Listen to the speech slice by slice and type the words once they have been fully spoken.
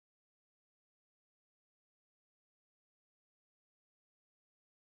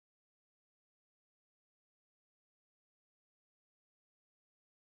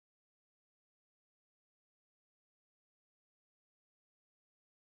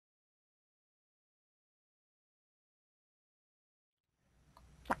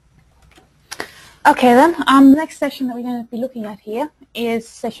Okay then, the next session that we're going to be looking at here is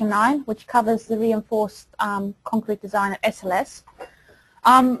session 9, which covers the reinforced concrete design at SLS.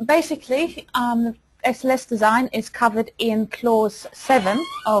 Basically, the SLS design is covered in clause 7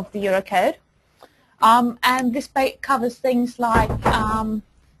 of the Eurocode, and this covers things like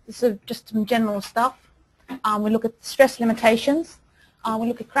just some general stuff. We look at stress limitations, we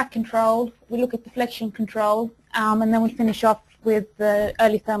look at crack control, we look at deflection control, and then we finish off with the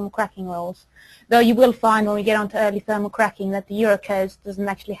early thermal cracking rules. Though you will find when we get onto early thermal cracking that the Eurocode doesn't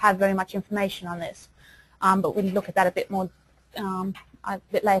actually have very much information on this, but we'll look at that a bit more a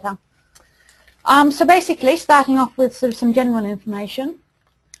bit later. So basically, starting off with sort of some general information,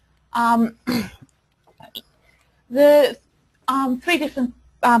 the three different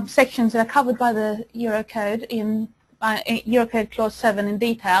sections that are covered by the Eurocode in Eurocode clause 7 in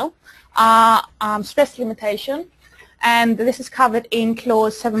detail are stress limitation, and this is covered in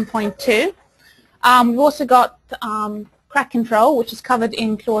clause 7.2. We've also got crack control, which is covered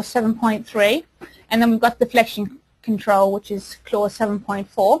in clause 7.3, and then we've got deflection control, which is clause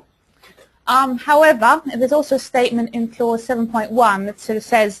 7.4. However, there's also a statement in clause 7.1 that sort of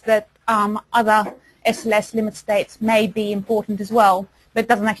says that other SLS limit states may be important as well, but it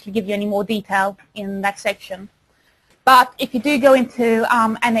doesn't actually give you any more detail in that section. But if you do go into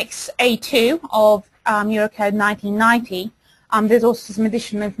Annex A2 of Eurocode 1990, there's also some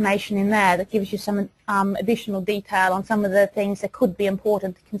additional information in there that gives you some additional detail on some of the things that could be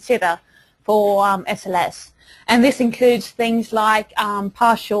important to consider for SLS. And this includes things like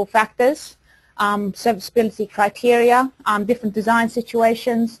partial factors, serviceability criteria, different design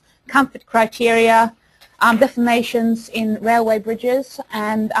situations, comfort criteria, deformations in railway bridges,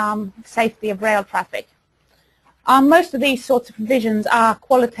 and safety of rail traffic. Most of these sorts of provisions are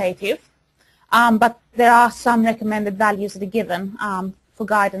qualitative, but there are some recommended values that are given for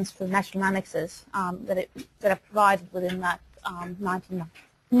guidance for national annexes that are provided within that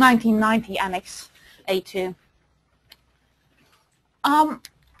 1990 Annex A2.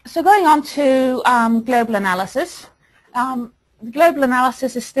 So going on to global analysis. The global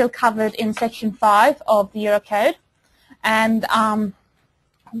analysis is still covered in Section 5 of the Eurocode, and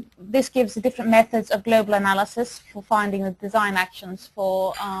this gives the different methods of global analysis for finding the design actions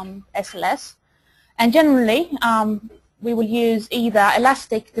for SLS. And generally, we will use either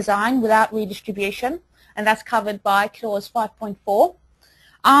elastic design without redistribution, and that's covered by clause 5.4.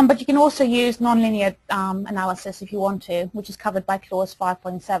 But you can also use nonlinear analysis if you want to, which is covered by clause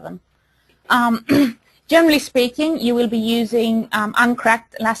 5.7. Generally speaking, you will be using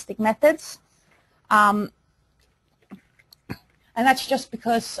uncracked elastic methods, and that's just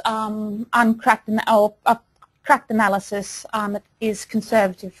because cracked analysis is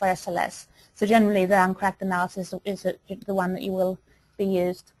conservative for SLS. So generally, the uncracked analysis is the one that you will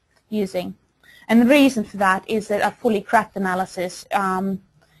be using. And the reason for that is that a fully cracked analysis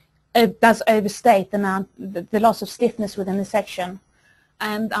does overstate the loss of stiffness within the section.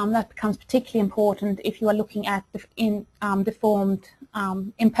 And that becomes particularly important if you are looking at imposed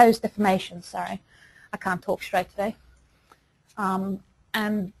deformations. Sorry, I can't talk straight today. And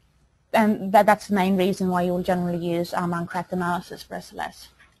that's the main reason why you will generally use uncracked analysis for SLS.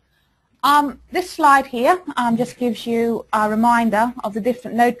 This slide here just gives you a reminder of the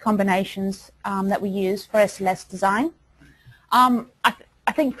different load combinations that we use for SLS design. I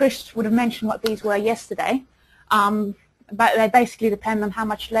think Chris would have mentioned what these were yesterday, but they basically depend on how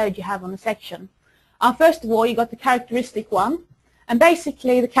much load you have on the section. First of all, you've got the characteristic one, and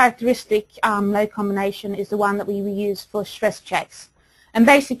basically the characteristic load combination is the one that we use for stress checks. And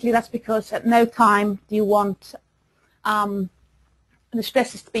basically that's because at no time do you want the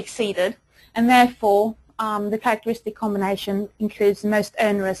stresses to be exceeded, and therefore the characteristic combination includes the most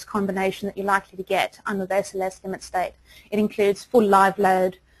onerous combination that you're likely to get under the SLS limit state. It includes full live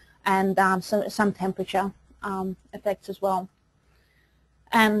load and some temperature effects as well.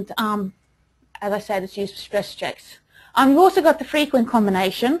 And as I said, it's used for stress checks. We've also got the frequent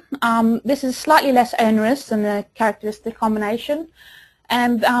combination. This is slightly less onerous than the characteristic combination,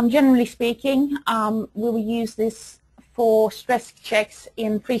 and generally speaking, we will use this for stress checks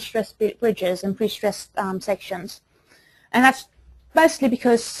in pre-stressed bridges and pre-stressed sections. And that's mostly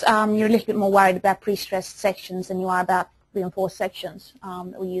because you're a little bit more worried about pre-stressed sections than you are about reinforced sections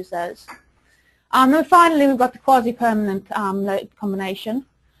that we use those. And then finally, we've got the quasi-permanent load combination.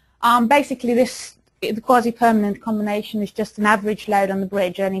 Basically, the quasi-permanent combination is just an average load on the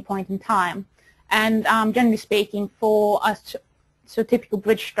bridge at any point in time. And generally speaking, for a typical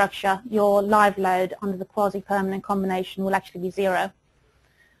bridge structure, your live load under the quasi-permanent combination will actually be 0.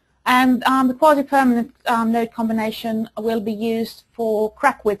 And the quasi-permanent load combination will be used for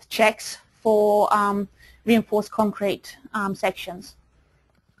crack width checks for reinforced concrete sections.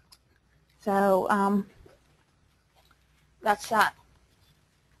 So that's that.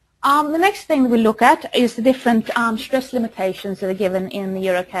 The next thing we look at is the different stress limitations that are given in the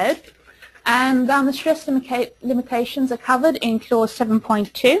Eurocode. And the stress limitations are covered in clause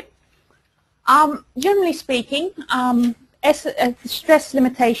 7.2. Generally speaking, stress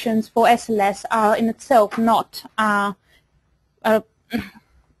limitations for SLS are in itself not,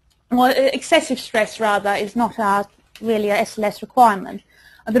 well, excessive stress rather is not really a SLS requirement.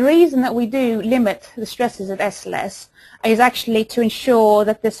 The reason that we do limit the stresses at SLS is actually to ensure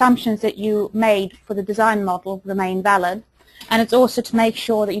that the assumptions that you made for the design model remain valid, and it's also to make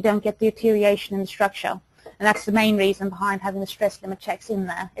sure that you don't get deterioration in the structure. And that's the main reason behind having the stress limit checks in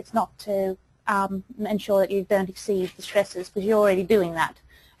there. It's not to ensure that you don't exceed the stresses, because you're already doing that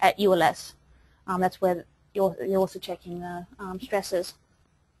at ULS. That's where you're also checking the stresses.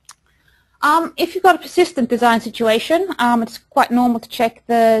 If you've got a persistent design situation, it's quite normal to check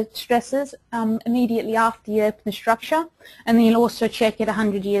the stresses immediately after you open the structure, and then you'll also check it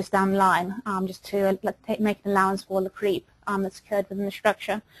 100 years down the line, just to make an allowance for all the creep that's occurred within the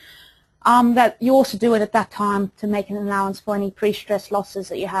structure. That you also do it at that time to make an allowance for any pre-stress losses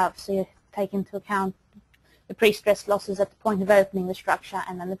that you have, so you take into account the pre-stress losses at the point of opening the structure,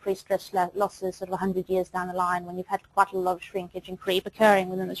 and then the pre-stress losses sort of 100 years down the line when you've had quite a lot of shrinkage and creep occurring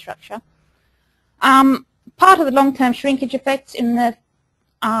within the structure. Part of the long-term shrinkage effects in the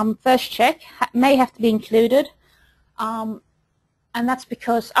first check may have to be included, and that's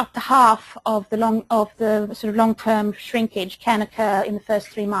because up to half of the long-term shrinkage can occur in the first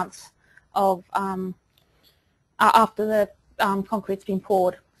 3 months of after the concrete's been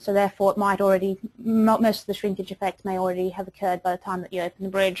poured. So therefore, it might already, most of the shrinkage effects may already have occurred by the time that you open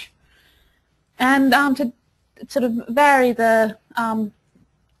the bridge. And to sort of vary the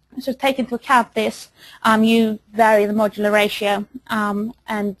so take into account this, you vary the modular ratio,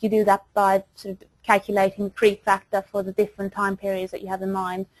 and you do that by sort of calculating the creep factor for the different time periods that you have in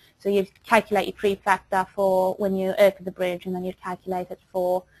mind. So you calculate your creep factor for when you open the bridge, and then you calculate it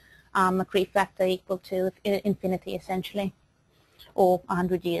for a creep factor equal to infinity, essentially, or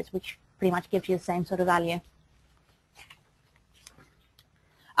 100 years, which pretty much gives you the same sort of value.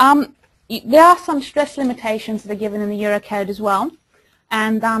 There are some stress limitations that are given in the Eurocode as well,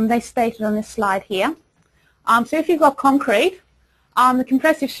 and they're stated on this slide here. So if you've got concrete, the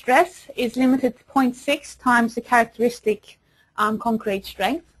compressive stress is limited to 0.6 times the characteristic concrete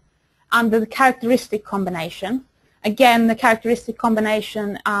strength under the characteristic combination. Again, the characteristic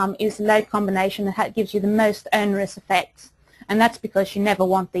combination is the load combination that gives you the most onerous effects, and that's because you never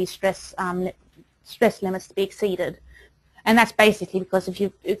want these stress limits to be exceeded. And that's basically because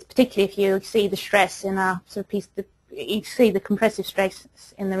particularly if you exceed the stress in a sort of piece, you see the compressive stress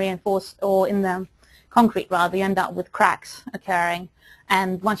in the reinforced, or in the concrete rather, you end up with cracks occurring,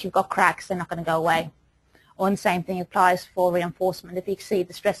 and once you've got cracks, they're not going to go away. Or the same thing applies for reinforcement. If you exceed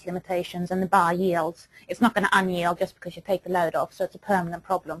the stress limitations and the bar yields, it's not going to unyield just because you take the load off, so it's a permanent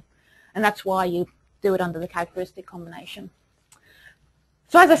problem. And that's why you do it under the characteristic combination.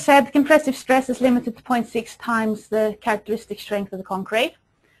 So as I said, the compressive stress is limited to 0.6 times the characteristic strength of the concrete.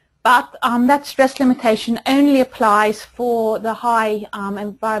 But that stress limitation only applies for the high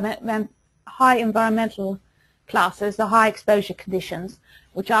environmental classes, the high exposure conditions,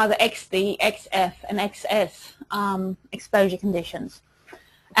 which are the XD, XF, and XS exposure conditions.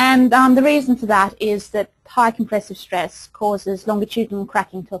 And the reason for that is that high compressive stress causes longitudinal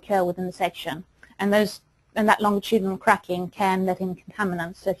cracking to occur within the section, and that longitudinal cracking can let in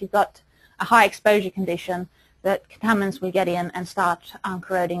contaminants. So if you've got a high exposure condition, that contaminants will get in and start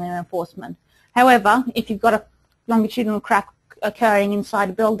corroding the reinforcement. However, if you've got a longitudinal crack occurring inside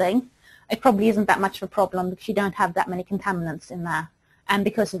a building, it probably isn't that much of a problem because you don't have that many contaminants in there. And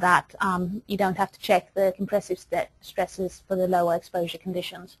because of that, you don't have to check the compressive stresses for the lower exposure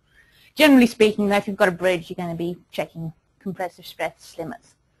conditions. Generally speaking, though, if you've got a bridge, you're going to be checking compressive stress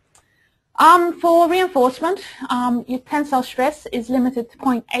limits. For reinforcement, your tensile stress is limited to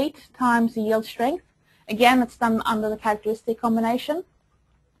 0.8 times the yield strength. Again, that's done under the characteristic combination.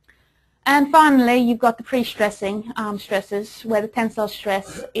 And finally, you've got the pre-stressing stresses, where the tensile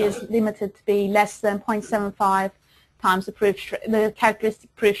stress is limited to be less than 0.75 times the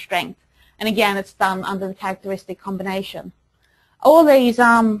characteristic proof strength. And again, it's done under the characteristic combination. All these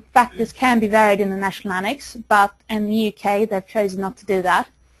factors can be varied in the national annex, but in the UK, they've chosen not to do that.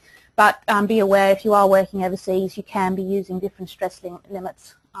 But be aware, if you are working overseas, you can be using different stress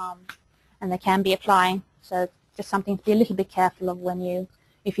limits, and they can be applying. So just something to be a little bit careful of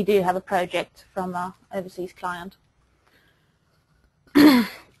if you do have a project from an overseas client.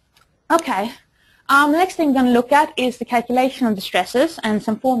 Okay, the next thing we're going to look at is the calculation of the stresses and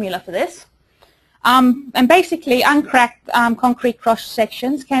some formula for this. And basically, uncracked concrete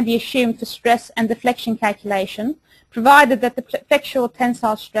cross-sections can be assumed for stress and deflection calculation, provided that the flexural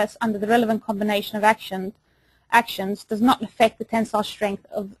tensile stress under the relevant combination of actions does not affect the tensile strength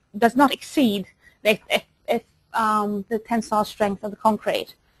of, does not exceed the tensile strength of the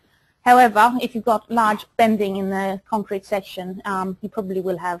concrete. However, if you've got large bending in the concrete section, you probably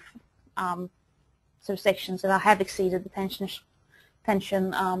will have sort of sections that have exceeded the tension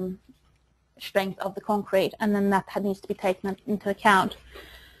strength of the concrete, and then that needs to be taken into account.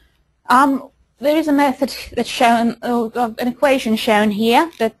 There is a method that's shown, an equation shown here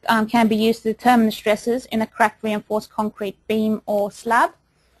that can be used to determine the stresses in a cracked reinforced concrete beam or slab,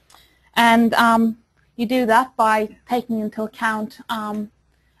 and you do that by taking into account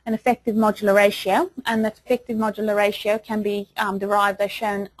an effective modular ratio, and that effective modular ratio can be derived as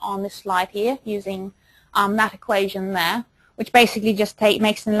shown on this slide here using that equation there, which basically just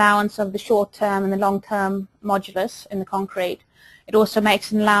makes an allowance of the short-term and the long-term modulus in the concrete. It also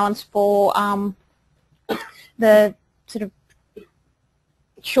makes an allowance for the sort of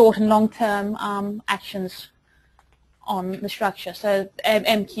short and long-term actions on the structure. So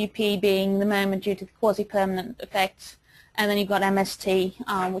MQP being the moment due to the quasi-permanent effects, and then you've got MST,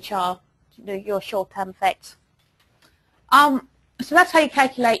 which are your short-term effects. So that's how you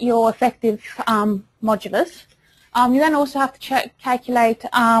calculate your effective modulus. You then also have to calculate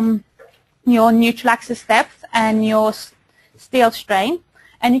your neutral axis depth and your steel strain,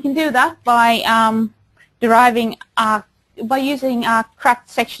 and you can do that by deriving by using cracked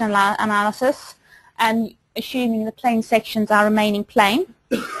section analysis and assuming the plane sections are remaining plane.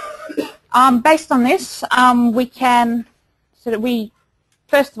 Based on this, we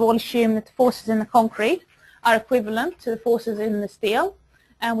first of all assume that the forces in the concrete are equivalent to the forces in the steel,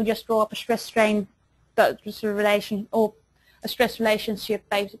 and we just draw up a stress strain relation, or a stress relationship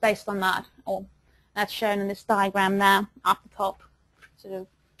based on that, or that's shown in this diagram now up the top. Sort of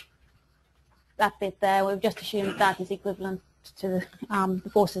that bit there, we've just assumed that that is equivalent to the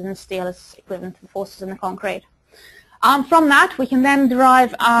forces in the steel is equivalent to the forces in the concrete. From that, we can then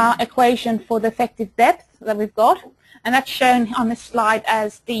derive our equation for the effective depth that we've got, and that's shown on this slide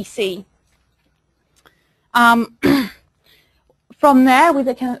as DC. From there,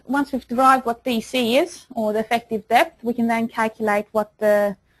 once we've derived what DC is, or the effective depth, we can then calculate what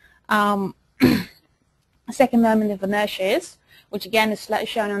the second moment of inertia is, which again is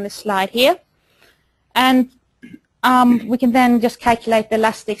shown on this slide here. And we can then just calculate the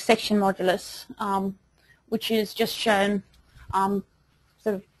elastic section modulus, which is just shown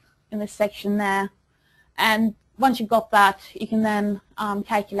sort of in this section there. And once you've got that, you can then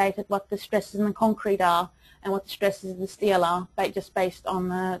calculate what the stresses in the concrete are and what the stresses in the steel are, just based on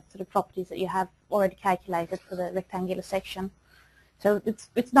the sort of properties that you have already calculated for the rectangular section. So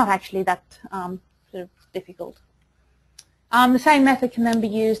it's not actually that sort of difficult. The same method can then be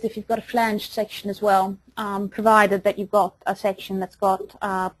used if you've got a flanged section as well, provided that you've got a section that's got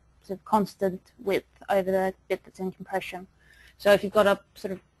sort of constant width over the bit that's in compression. So if you've got a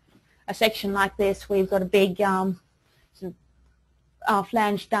sort of a section like this where you've got a big sort of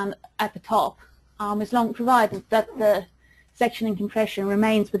flange down at the top, provided that the section in compression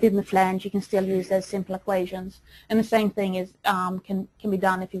remains within the flange, you can still use those simple equations. And the same thing is can be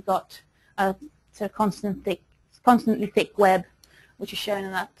done if you've got a sort of constantly thick web, which is shown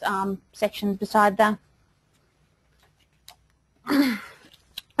in that section beside that.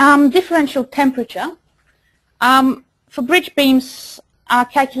 Differential temperature. For bridge beams,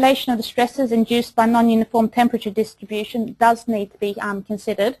 calculation of the stresses induced by non-uniform temperature distribution does need to be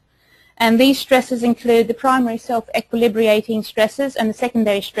considered. And these stresses include the primary self-equilibrating stresses and the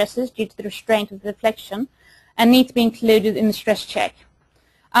secondary stresses due to the restraint of the deflection, and need to be included in the stress check.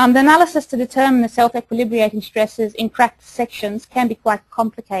 The analysis to determine the self-equilibrating stresses in cracked sections can be quite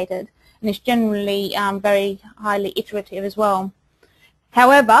complicated, and is generally very highly iterative as well.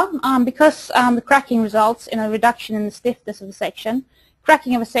 However, because the cracking results in a reduction in the stiffness of the section,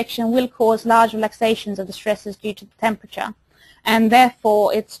 cracking of a section will cause large relaxations of the stresses due to the temperature, and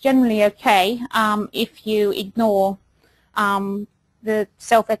therefore it's generally okay if you ignore the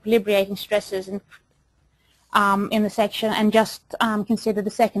self-equilibrating stresses in the section and just consider the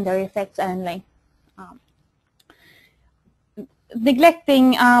secondary effects only.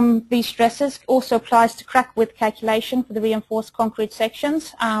 Neglecting these stresses also applies to crack width calculation for the reinforced concrete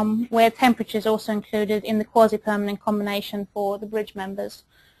sections, where temperature is also included in the quasi-permanent combination for the bridge members,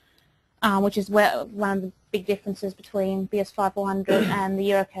 which is where one of the big differences between BS5400 and the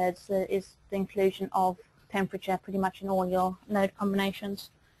Eurocodes is the inclusion of temperature pretty much in all your node combinations.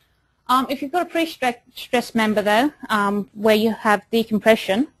 If you've got a pre-stressed member, though, where you have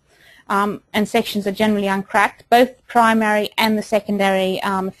decompression and sections are generally uncracked, both the primary and the secondary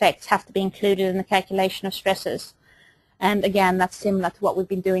effects have to be included in the calculation of stresses. And again, that's similar to what we've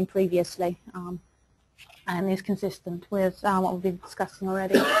been doing previously and is consistent with what we've been discussing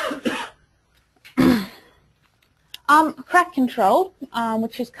already. Crack control,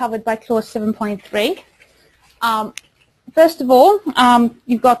 which is covered by clause 7.3. First of all,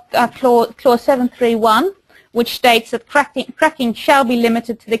 you've got clause 7.3.1, which states that cracking shall be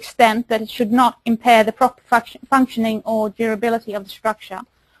limited to the extent that it should not impair the proper functioning or durability of the structure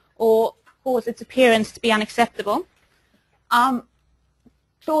or cause its appearance to be unacceptable. Clause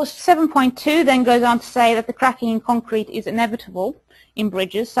 7.2 then goes on to say that the cracking in concrete is inevitable in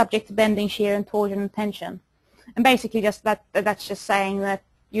bridges subject to bending, shear, and torsion and tension. And basically just that's just saying that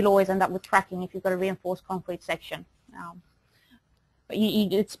you'll always end up with cracking if you've got a reinforced concrete section. But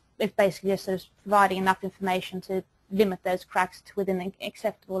it's basically just sort of providing enough information to limit those cracks to within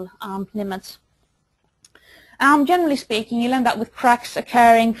acceptable limits. Generally speaking, you'll end up with cracks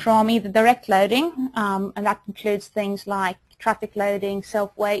occurring from either direct loading, and that includes things like traffic loading,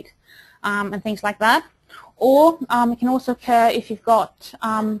 self-weight, and things like that. Or it can also occur if you've got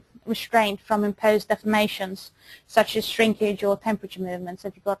restraint from imposed deformations, such as shrinkage or temperature movements.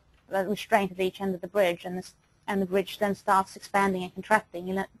 If you've got a restraint at each end of the bridge and the bridge then starts expanding and contracting,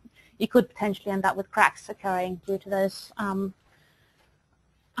 you could potentially end up with cracks occurring due to those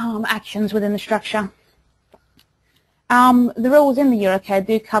actions within the structure. The rules in the Eurocode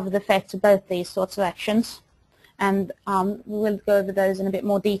do cover the effects of both these sorts of actions, and we'll go over those in a bit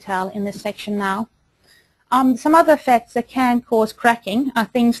more detail in this section now. Some other effects that can cause cracking are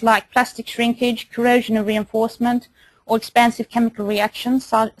things like plastic shrinkage, corrosion of reinforcement, or expansive chemical reactions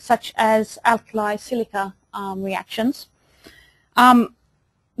such as alkali-silica reactions.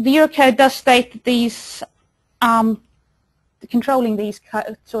 The Eurocode does state that these controlling these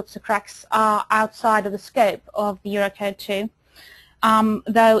sorts of cracks are outside of the scope of the Eurocode 2,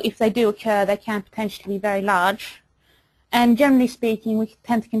 though if they do occur, they can potentially be very large. And generally speaking, we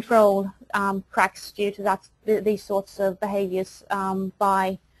tend to control cracks due to these sorts of behaviours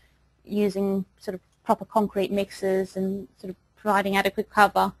by using sort of proper concrete mixes and sort of providing adequate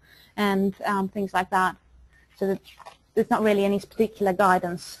cover and things like that. So that there's not really any particular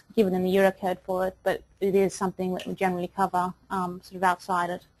guidance given in the Eurocode for it, but it is something that we generally cover sort of outside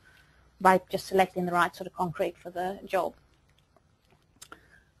it by just selecting the right sort of concrete for the job.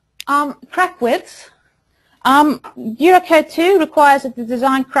 Crack widths. Eurocode 2 requires that the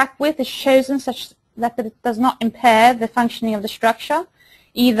design crack width is chosen such that it does not impair the functioning of the structure,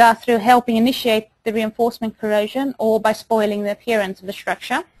 either through helping initiate the reinforcement corrosion or by spoiling the appearance of the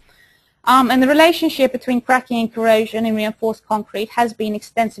structure. And the relationship between cracking and corrosion in reinforced concrete has been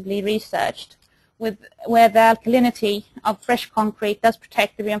extensively researched, where the alkalinity of fresh concrete does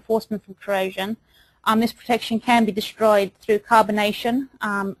protect the reinforcement from corrosion. This protection can be destroyed through carbonation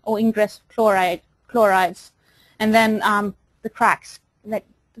or ingress of chlorides, and then the cracks that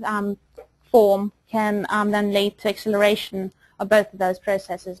form can then lead to acceleration of both of those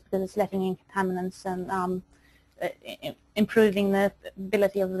processes because it's letting in contaminants and improving the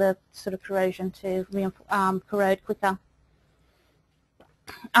ability of the sort of corrosion to corrode quicker.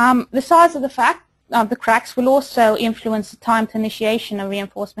 The size of the cracks will also influence the time to initiation of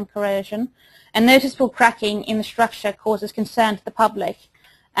reinforcement corrosion, and noticeable cracking in the structure causes concern to the public,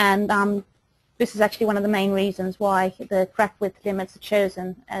 and this is actually one of the main reasons why the crack width limits are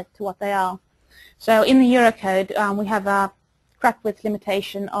chosen to what they are. So in the Eurocode, we have a crack width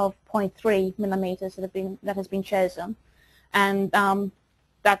limitation of 0.3 millimeters that has been chosen, and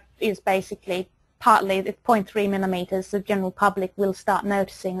that is basically partly at 0.3 millimeters. The general public will start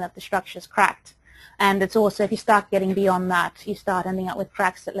noticing that the structure is cracked, and it's also, if you start getting beyond that, you start ending up with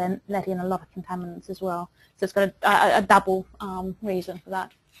cracks that let in a lot of contaminants as well. So it's got a double reason for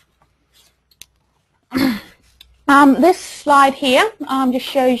that. This slide here just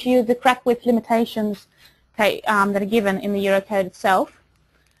shows you the crack width limitations that are given in the Eurocode itself.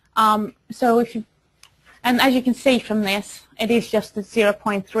 So if you, and as you can see from this, it is just the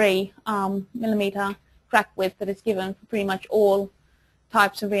 0.3 millimeter crack width that is given for pretty much all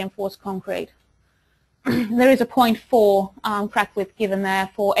types of reinforced concrete. There is a 0.4 crack width given there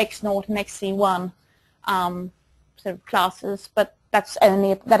for X0 and XC1 sort of classes, but that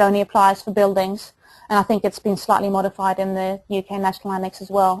only applies for buildings. And I think it's been slightly modified in the UK National Annex as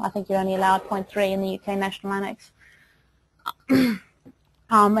well. I think you're only allowed 0.3 in the UK National Annex.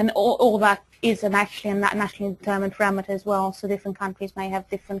 And all that is actually in that nationally determined parameter as well, so different countries may have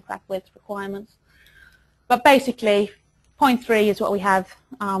different crack width requirements. But basically, 0.3 is what we have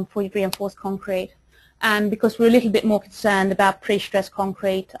for reinforced concrete. And because we're a little bit more concerned about pre-stressed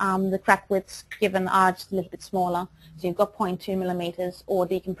concrete, the crack widths given are just a little bit smaller. So you've got 0.2 millimeters or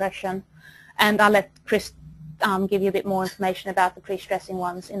decompression. And I'll let Chris give you a bit more information about the pre-stressing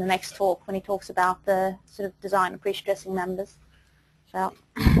ones in the next talk when he talks about the sort of design of pre-stressing members. So,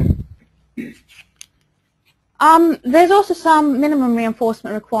 there's also some minimum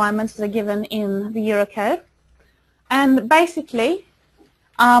reinforcement requirements that are given in the Eurocode. And basically,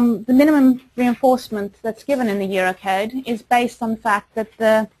 the minimum reinforcement that's given in the Eurocode is based on the fact that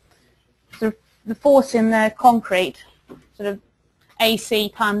the force in the concrete, sort of AC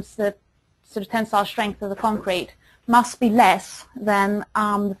times the sort of tensile strength of the concrete, must be less than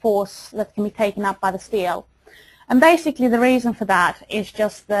the force that can be taken up by the steel. And basically the reason for that is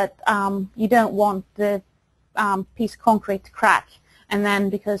just that you don't want the piece of concrete to crack, and then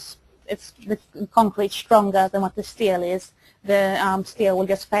because the concrete's stronger than what the steel is, the steel will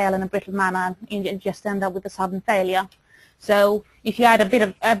just fail in a brittle manner and you just end up with a sudden failure. So if you add a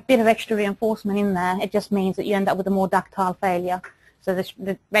bit of extra reinforcement in there, it just means that you end up with a more ductile failure. So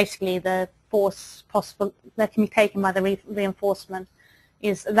basically the force possible that can be taken by the reinforcement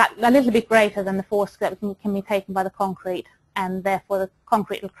is that a little bit greater than the force that can be taken by the concrete, and therefore the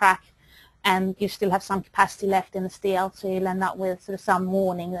concrete will crack and you still have some capacity left in the steel, so you'll end up with sort of some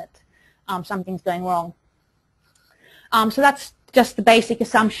warning that something's going wrong. So that's just the basic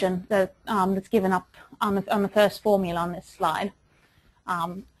assumption that that's given up on the first formula on this slide.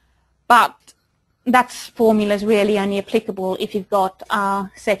 But that formula is really only applicable if you've got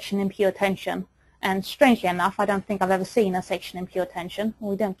a section in pure tension. And strangely enough, I don't think I've ever seen a section in pure tension.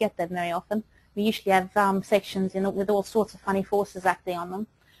 We don't get that very often. We usually have sections with all sorts of funny forces acting on them.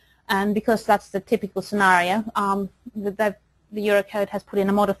 And because that's the typical scenario, the Eurocode has put in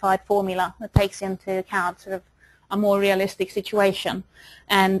a modified formula that takes into account sort of a more realistic situation.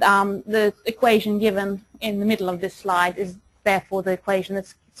 And the equation given in the middle of this slide is therefore the equation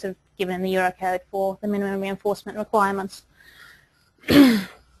that's sort of given in the Eurocode for the minimum reinforcement requirements.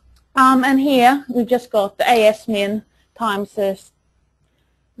 And here we've just got the AS min times the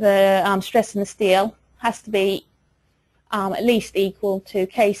stress in the steel has to be at least equal to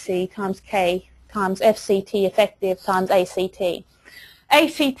Kc times K times FCT effective times ACT.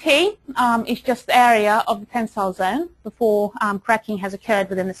 ACT is just the area of the tensile zone before cracking has occurred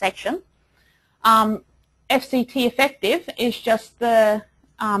within the section. FCT effective is just the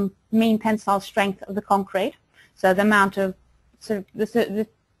mean tensile strength of the concrete, so the amount of sort of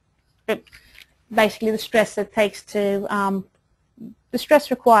basically the stress that takes to the stress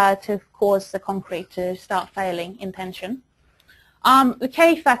required to cause the concrete to start failing in tension. The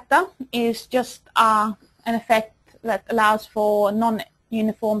K factor is just an effect that allows for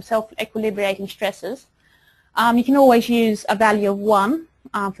non-uniform self-equilibrating stresses. You can always use a value of 1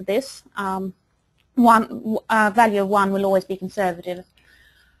 for this. Value of 1 will always be conservative.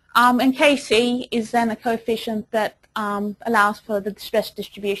 And Kc is then a coefficient that allows for the stress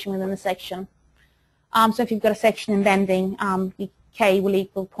distribution within the section. So if you've got a section in bending, K will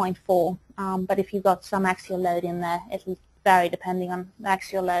equal 0.4, but if you've got some axial load in there, it will vary depending on the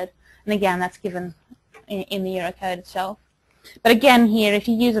axial load. And again, that's given in the Eurocode itself. But again here, if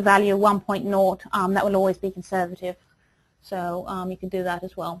you use a value of 1.0, that will always be conservative. So you can do that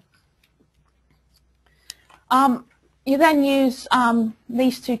as well. You then use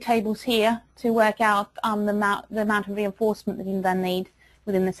these two tables here to work out the amount of reinforcement that you then need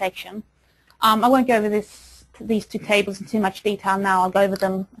within the section. I won't go over these two tables in too much detail now. I'll go over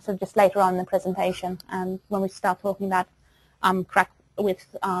them sort of just later on in the presentation, and when we start talking about crack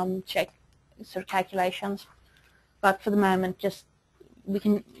width check sort of calculations. But for the moment, just you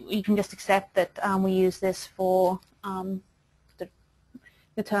can just accept that we use this for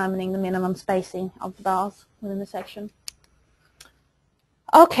determining the minimum spacing of the bars within the section.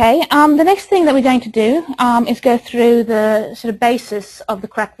 Okay, the next thing that we're going to do is go through the sort of basis of the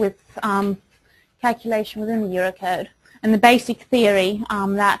crack width calculation within the Eurocode, and the basic theory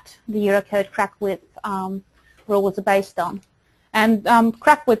that the Eurocode crack width rules are based on. And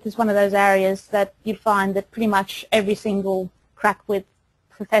crack width is one of those areas that you find that pretty much every single crack width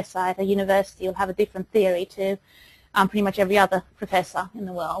professor at a university will have a different theory to pretty much every other professor in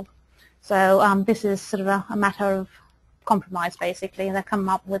the world. So this is sort of a matter of compromise, basically, and they come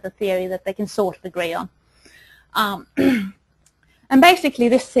up with a theory that they can sort of agree on. And basically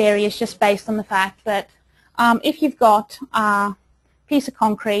this theory is just based on the fact that if you've got a piece of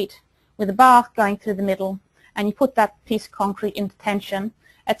concrete with a bar going through the middle, and you put that piece of concrete into tension,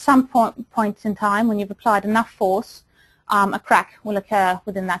 at some point in time when you've applied enough force, a crack will occur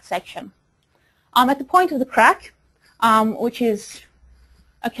within that section. At the point of the crack, which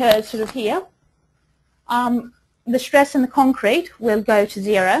occurs sort of here, the stress in the concrete will go to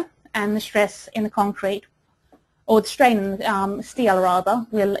 0, and the stress in the concrete, or the strain in the steel rather,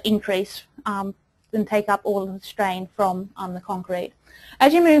 will increase and take up all of the strain from the concrete.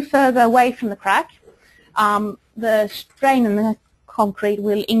 As you move further away from the crack, the strain in the concrete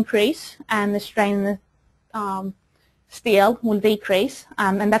will increase and the strain in the steel will decrease,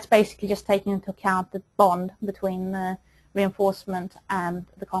 and that's basically just taking into account the bond between the reinforcement and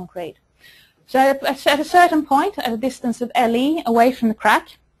the concrete. So at a certain point, at a distance of LE away from the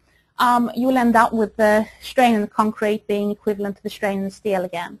crack, you will end up with the strain in the concrete being equivalent to the strain in the steel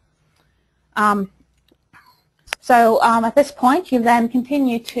again. So at this point, you then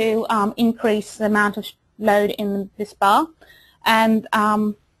continue to increase the amount of load in this bar, and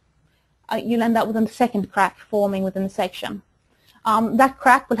you'll end up with a second crack forming within the section. That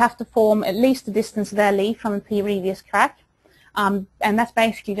crack will have to form at least a distance of LE from the previous crack, and that's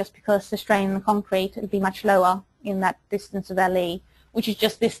basically just because the strain in the concrete will be much lower in that distance of LE, which is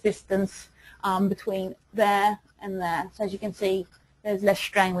just this distance between there and there. So as you can see, there's less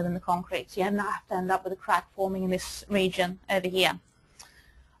strain within the concrete, so you have to end up with a crack forming in this region over here.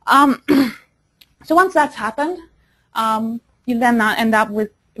 So once that's happened, you then end up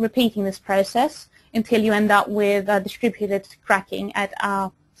with repeating this process until you end up with distributed cracking at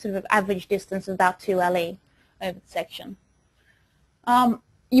a sort of average distance of about 2 LE over the section.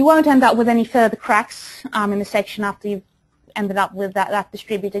 You won't end up with any further cracks in the section after you've ended up with that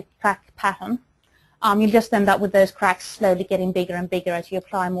distributed crack pattern. You'll just end up with those cracks slowly getting bigger and bigger as you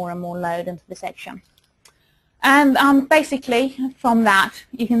apply more and more load into the section. And basically, from that,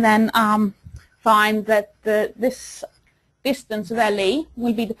 you can then find that this distance of LE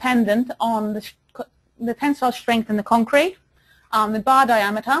will be dependent on the tensile strength in the concrete, the bar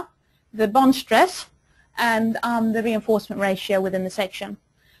diameter, the bond stress, and the reinforcement ratio within the section.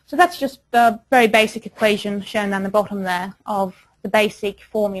 So that's just the very basic equation shown down the bottom there of the basic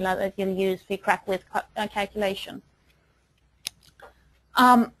formula that you'll use for your crack width calculation.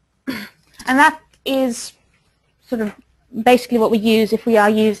 And that is sort of basically what we use if we are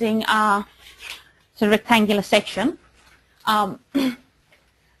using a sort of rectangular section. And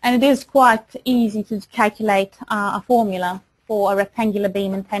it is quite easy to calculate a formula for a rectangular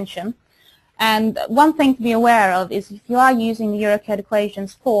beam in tension. And one thing to be aware of is if you are using the Eurocode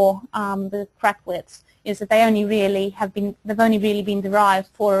equations for the crack widths, is that they've only really been derived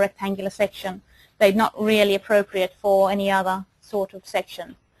for a rectangular section. They're not really appropriate for any other sort of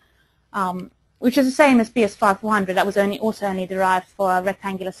section, which is the same as BS5400. That was also only derived for a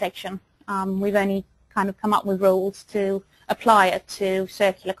rectangular section. We've only kind of come up with rules to apply it to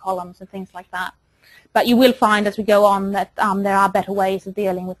circular columns and things like that. But you will find as we go on that there are better ways of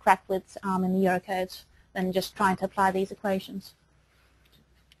dealing with crack widths in the Eurocodes than just trying to apply these equations.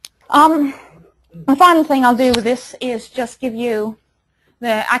 The final thing I'll do with this is just give you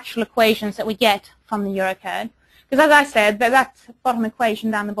the actual equations that we get from the Eurocode. Because as I said, that bottom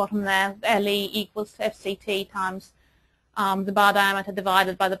equation down the bottom there, LE equals FCT times the bar diameter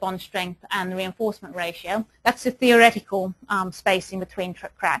divided by the bond strength and the reinforcement ratio. That's the theoretical spacing between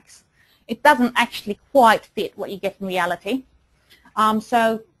cracks. It doesn't actually quite fit what you get in reality.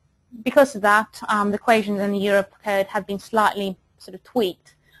 So because of that, the equations in the Eurocode have been slightly sort of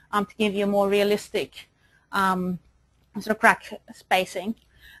tweaked to give you a more realistic sort of crack spacing.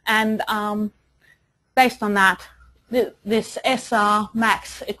 And based on that, this SR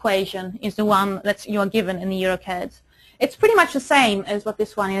max equation is the one that you're given in the Eurocodes. It's pretty much the same as what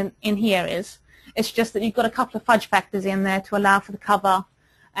this one in here is. It's just that you've got a couple of fudge factors in there to allow for the cover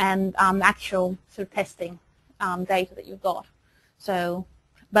and actual sort of testing data that you've got. So,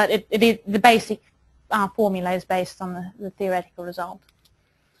 but the basic formula is based on the theoretical result.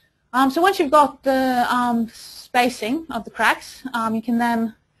 So once you've got the spacing of the cracks, you can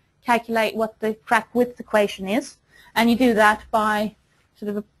then calculate what the crack width equation is, and you do that by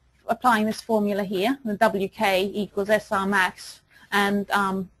sort of applying this formula here, the WK equals SR max, and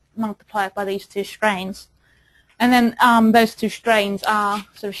multiply it by these two strains. And then those two strains are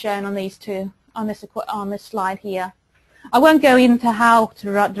sort of shown on these two on this slide here. I won't go into how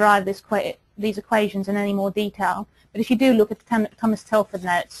to derive these equations in any more detail, but if you do look at the Thomas Telford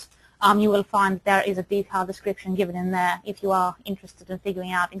notes, you will find that there is a detailed description given in there if you are interested in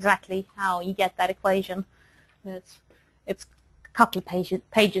figuring out exactly how you get that equation. It's a couple of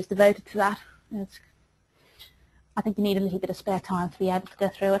pages devoted to that. I think you need a little bit of spare time to be able to go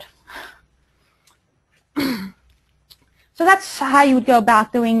through it. So that's how you would go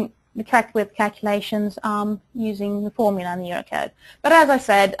about doing the crack width calculations using the formula in the Eurocode. But as I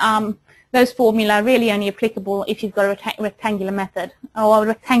said, those formula are really only applicable if you've got a rectangular method, or a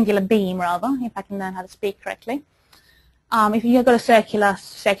rectangular beam rather, if I can learn how to speak correctly. If you've got a circular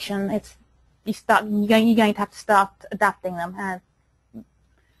section, you're going to have to start adapting them,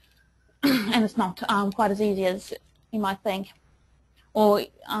 and it's not quite as easy as you might think. There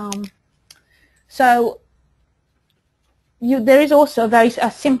is also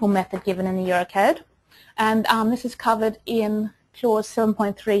a simple method given in the Eurocode, and this is covered in clause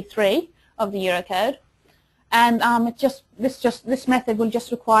 7.33 of the Eurocode. And this method will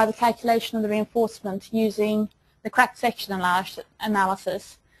just require the calculation of the reinforcement using the cracked section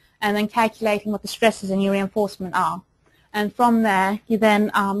analysis, and then calculating what the stresses in your reinforcement are. And from there, you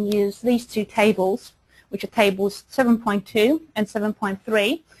then use these two tables, which are tables 7.2 and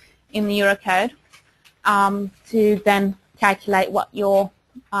 7.3 in the Eurocode, to then calculate what your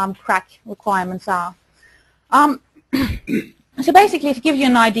crack requirements are. So basically, to give you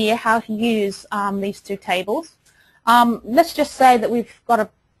an idea how to use these two tables, let's just say that we've got a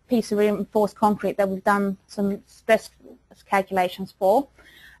piece of reinforced concrete that we've done some stress calculations for,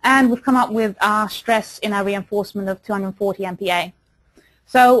 and we've come up with our stress in our reinforcement of 240 MPa.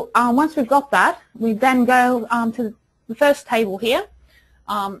 So once we've got that, we then go to the first table here,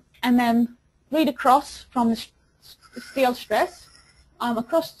 and then read across from the steel stress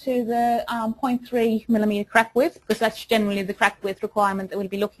across to the 0.3 millimeter crack width, because that's generally the crack width requirement that we'll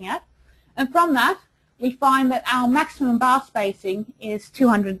be looking at. And from that, we find that our maximum bar spacing is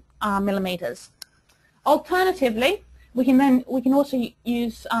 200 millimeters. Alternatively, we can also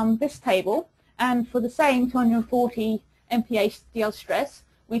use this table, and for the same 240 MPa steel stress,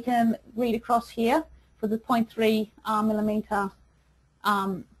 we can read across here for the 0.3 millimeter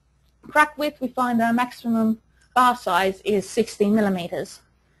crack width. We find our maximum bar size is 16 millimeters.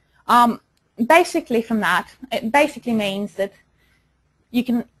 Basically, from that, it basically means that you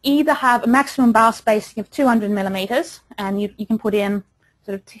can either have a maximum bar spacing of 200 millimeters, and you can put in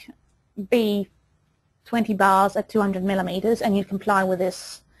sort of B 20 bars at 200 millimeters, and you comply with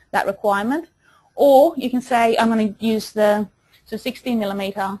that requirement. Or you can say, I'm going to use the 16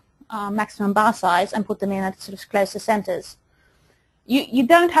 millimeter maximum bar size and put them in at sort of closer centers. You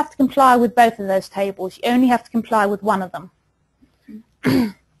don't have to comply with both of those tables. You only have to comply with one of them.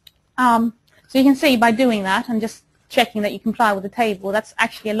 So you can see by doing that and just checking that you comply with the table, that's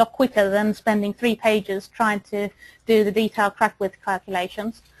actually a lot quicker than spending 3 pages trying to do the detailed crack width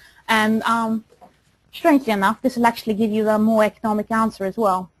calculations. And strangely enough, this will actually give you a more economic answer as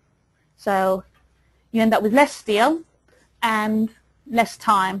well. So you end up with less steel and less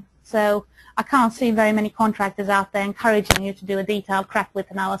time. So I can't see very many contractors out there encouraging you to do a detailed crack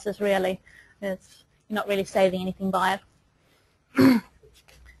width analysis, really. You're not really saving anything by it.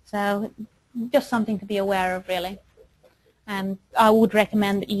 So just something to be aware of, really. And I would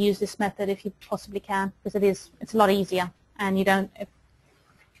recommend that you use this method if you possibly can, because it's a lot easier, and you don't...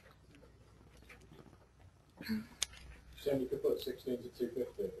 So you could put 16 to 250 if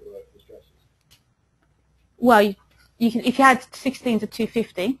it worked for stresses? Well, you can, if you had 16 to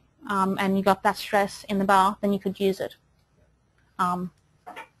 250 and you got that stress in the bar, then you could use it. That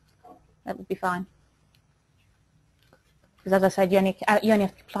would be fine. Because as I said, you only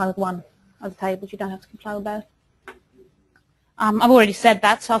have to comply with one of the tables. You don't have to comply with both. I've already said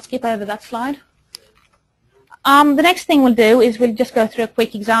that, so I'll skip over that slide. The next thing we'll do is we'll just go through a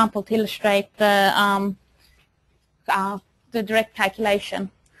quick example to illustrate the direct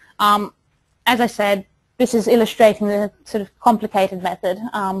calculation. As I said, this is illustrating the sort of complicated method.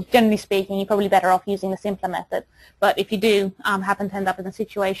 Generally speaking, you're probably better off using the simpler method. But if you do happen to end up in a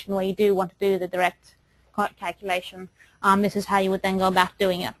situation where you do want to do the direct calculation, this is how you would then go about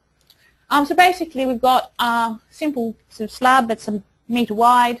doing it. So basically, we've got a simple sort of slab that's a meter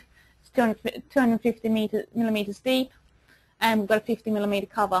wide, it's 250 millimeters deep, and we've got a 50 millimeter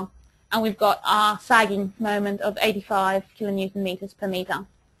cover. And we've got our sagging moment of 85 kilonewton meters per meter.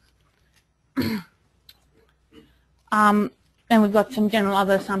 And we've got some general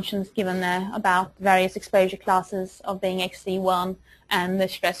other assumptions given there about various exposure classes of being XC1 and the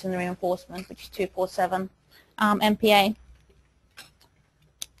stress in the reinforcement, which is 247 MPa.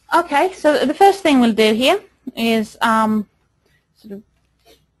 Okay, so the first thing we'll do here is sort of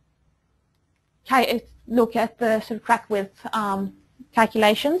look at the sort of crack width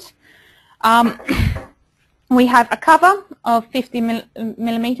calculations. We have a cover of 50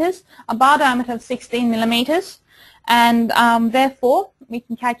 millimeters, a bar diameter of 16 millimeters, and therefore we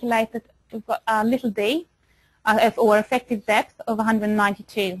can calculate that we've got a little d, or effective depth of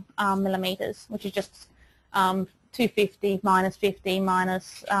 192 millimeters, which is just 250 minus 50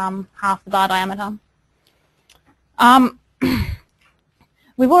 minus half the bar diameter.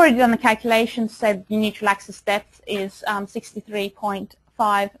 We've already done the calculations, so the neutral axis depth is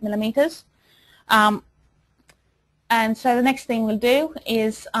 63.5 millimeters. And so the next thing we'll do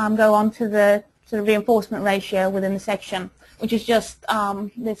is go on to the sort of reinforcement ratio within the section, which is just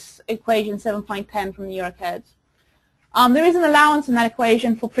this equation 7.10 from the Eurocode. There is an allowance in that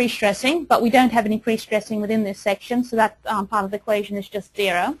equation for pre-stressing, but we don't have any pre-stressing within this section, so that part of the equation is just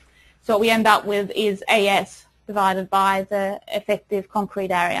 0. So what we end up with is AS divided by the effective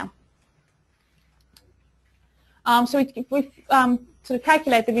concrete area. So we sort of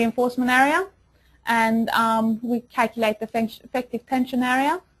calculate the reinforcement area, and we calculate the effective tension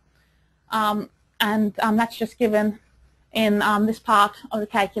area, and that's just given in this part of the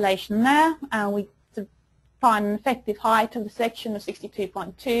calculation there. We find an effective height of the section of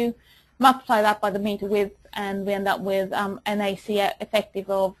 62.2, multiply that by the meter width, and we end up with an AC effective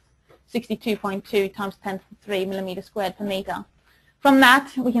of 62.2 times 10 to the 3 millimeters squared per meter. From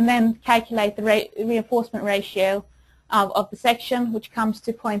that, we can then calculate the reinforcement ratio of the section, which comes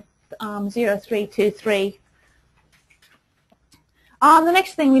to 0.0323. The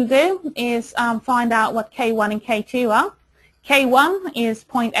next thing we'll do is find out what K1 and K2 are. K1 is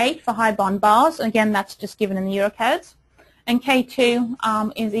 0.8 for high bond bars. Again, that's just given in the Eurocodes. And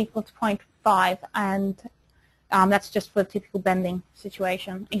K2 is equal to 0.5, and that's just for a typical bending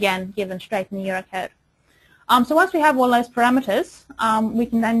situation, again, given straight in the Eurocode. So once we have all those parameters, we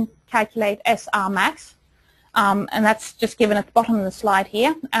can then calculate SR max, and that's just given at the bottom of the slide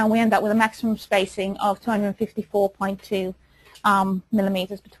here, and we end up with a maximum spacing of 254.2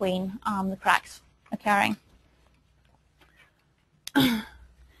 millimeters between the cracks occurring. The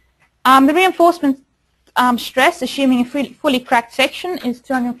reinforcement stress, assuming a fully cracked section, is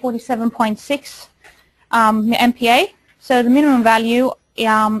 247.6 MPa. So the minimum value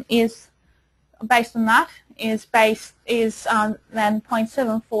is based on that is then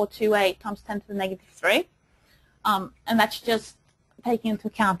 0.7428 times 10 to the negative 3, and that's just taking into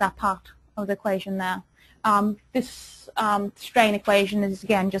account that part of the equation there. This strain equation is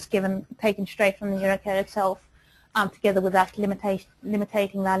again just taken straight from the Eurocode itself, together with that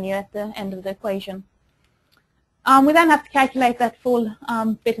limiting value at the end of the equation. We then have to calculate that full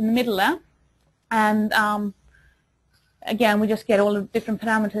bit in the middle there, and again we just get all the different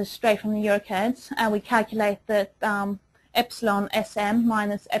parameters straight from the Eurocodes, and we calculate that epsilon SM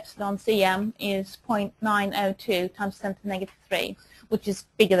minus epsilon CM is 0.902 times 10 to the negative 3, which is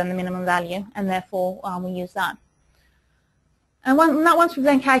bigger than the minimum value, and therefore we use that. And once we've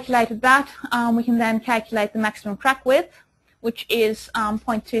then calculated that, we can then calculate the maximum crack width, which is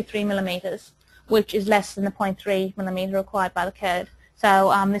 0.23 millimeters, which is less than the 0.3 millimeter required by the code.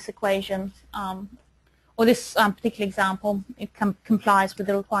 So this equation, or this particular example, it complies with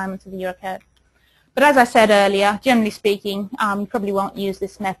the requirements of the Eurocode. But as I said earlier, generally speaking, you probably won't use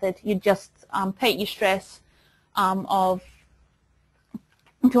this method. You just take your stress of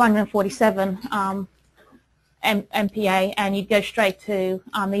 247 MPa, and you go straight to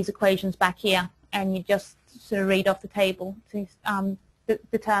these equations back here, and you just sort of read off the table to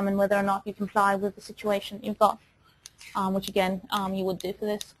determine whether or not you comply with the situation you've got, which again you would do for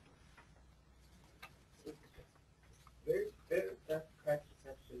this. Where that crack is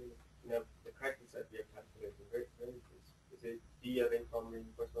actually, the crack is that we are calculating, where is it D away from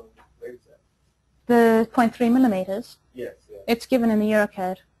reinforcement? Where is that? The 0.3 millimeters? Yes, yeah. It's given in the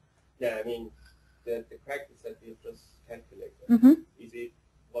Eurocode. Yeah, I mean, the crack is that we have just calculated. Mm-hmm. Is it,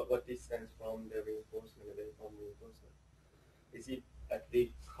 what distance from the reinforcement away from reinforcement? Is it at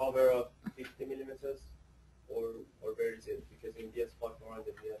the cover of 50 millimeters, or where is it? Because in DS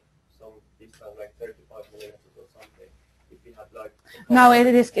 500 we have some distance like 35 millimeters or something. If we have like no, it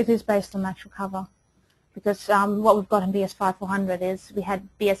is based on actual cover, because what we've got in BS 5400 is we had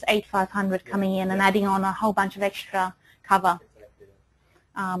BS 8500 coming in and adding on a whole bunch of extra cover. Exactly.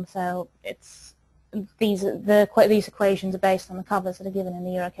 So it's these equations are based on the covers that are given in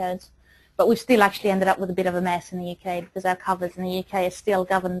the Eurocodes. But we've still actually ended up with a bit of a mess in the UK, because our covers in the UK are still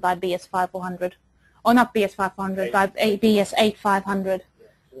governed by BS 5400, or not BS 500, by BS 8500. Yeah.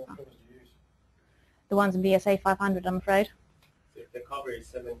 So what covers do you use? The ones in BS 8500, I'm afraid. If the cover is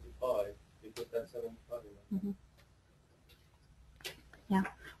 75, you put that 75 in. Mm-hmm. Yeah,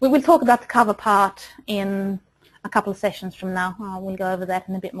 we will talk about the cover part in a couple of sessions from now. We'll go over that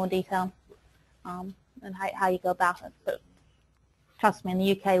in a bit more detail, and how you go about it. But trust me, in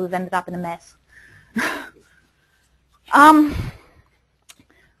the UK we've ended up in a mess.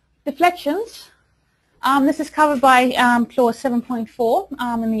 Deflections. This is covered by clause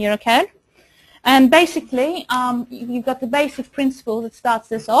 7.4 in the Eurocode. And basically, you've got the basic principle that starts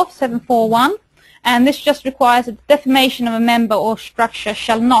this off, 741, and this just requires that the deformation of a member or structure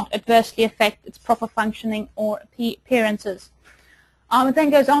shall not adversely affect its proper functioning or appearances. It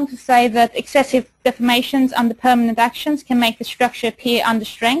then goes on to say that excessive deformations under permanent actions can make the structure appear under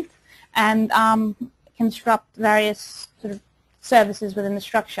strength and can disrupt various sort of services within the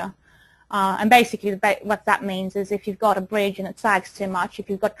structure. And basically what that means is if you've got a bridge and it sags too much, if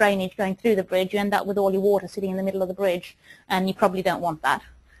you've got drainage going through the bridge, you end up with all your water sitting in the middle of the bridge, and you probably don't want that,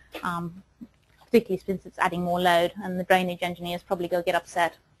 particularly since it's adding more load, and the drainage engineers probably go get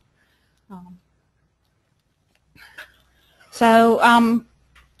upset.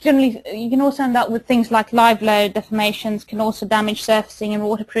 Generally, you can also end up with things like live load deformations can also damage surfacing and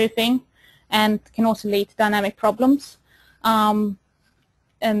waterproofing, and can also lead to dynamic problems. And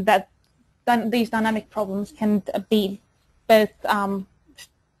these dynamic problems can be both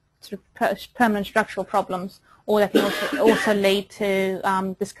sort of permanent structural problems, or they can also lead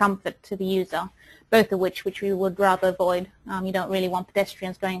to discomfort to the user, both of which we would rather avoid. You don't really want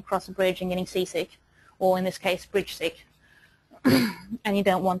pedestrians going across a bridge and getting seasick, or in this case, bridge sick. And you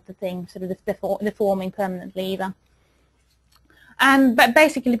don't want the thing sort of deforming permanently either. But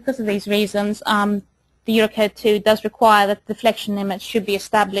basically, because of these reasons, the Eurocode 2 does require that the deflection limits should be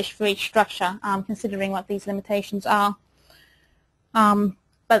established for each structure, considering what these limitations are.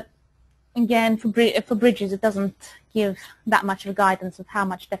 But again, for bridges, it doesn't give that much of a guidance of how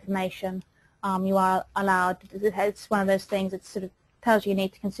much deformation you are allowed. It's one of those things that sort of tells you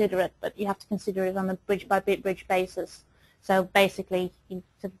need to consider it, but you have to consider it on a bridge-by-bridge basis. So basically, you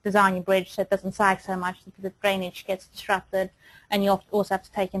design your bridge so it doesn't sag so much that the drainage gets disrupted, and you also have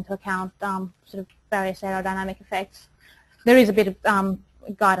to take into account sort of various aerodynamic effects. There is a bit of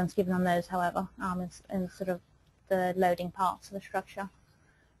guidance given on those, however, in sort of the loading parts of the structure,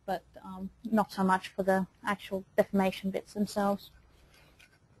 but not so much for the actual deformation bits themselves.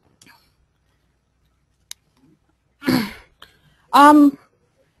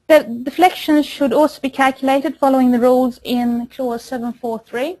 The deflections should also be calculated following the rules in clause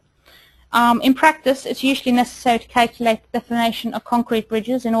 743. In practice, it's usually necessary to calculate the deformation of concrete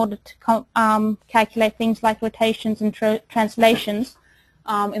bridges in order to calculate things like rotations and translations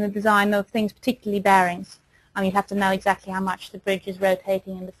in the design of things, particularly bearings. You'd have to know exactly how much the bridge is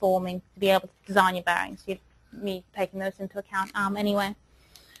rotating and deforming to be able to design your bearings. You'd be taking those into account anyway.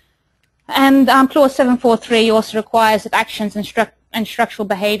 And clause 743 also requires that actions and structural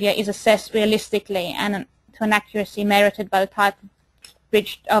behavior is assessed realistically and to an accuracy merited by the type of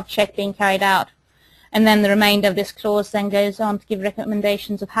bridge of check being carried out. And then the remainder of this clause then goes on to give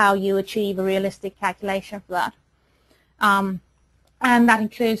recommendations of how you achieve a realistic calculation for that. And that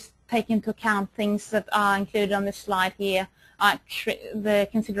includes taking into account things that are included on this slide here, the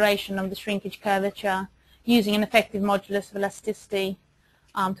consideration of the shrinkage curvature, using an effective modulus of elasticity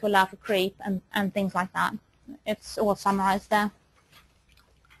to allow for creep, and things like that. It's all summarized there.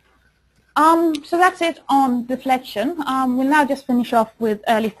 So that's it on deflection. We'll now just finish off with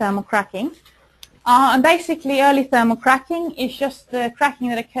early thermal cracking. And basically, early thermal cracking is just the cracking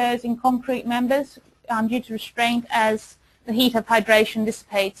that occurs in concrete members due to restraint as the heat of hydration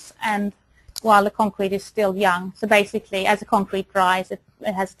dissipates and while the concrete is still young. So basically, as the concrete dries, it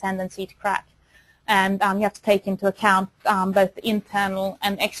has a tendency to crack. And you have to take into account both the internal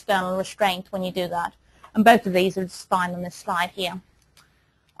and external restraint when you do that. And both of these are defined on this slide here.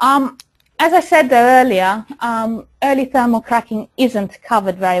 As I said there earlier, early thermal cracking isn't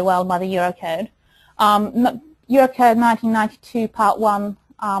covered very well by the Eurocode. Eurocode 1992 Part 1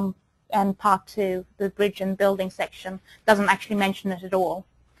 and Part 2, the bridge and building section, doesn't actually mention it at all.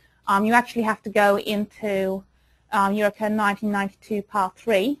 You actually have to go into Eurocode 1992 Part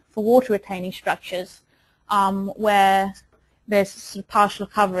 3 for water retaining structures, where there's sort of partial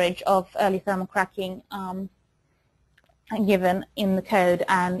coverage of early thermal cracking given in the code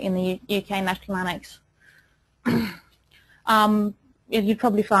and in the UK National Annex. You'd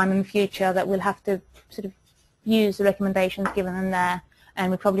probably find in the future that we'll have to sort of use the recommendations given in there, and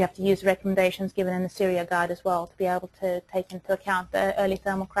we'll probably have to use the recommendations given in the Syria guide as well to be able to take into account the early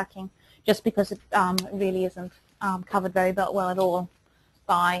thermal cracking, just because it really isn't covered very well at all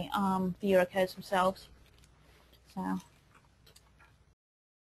by the Eurocodes themselves. So.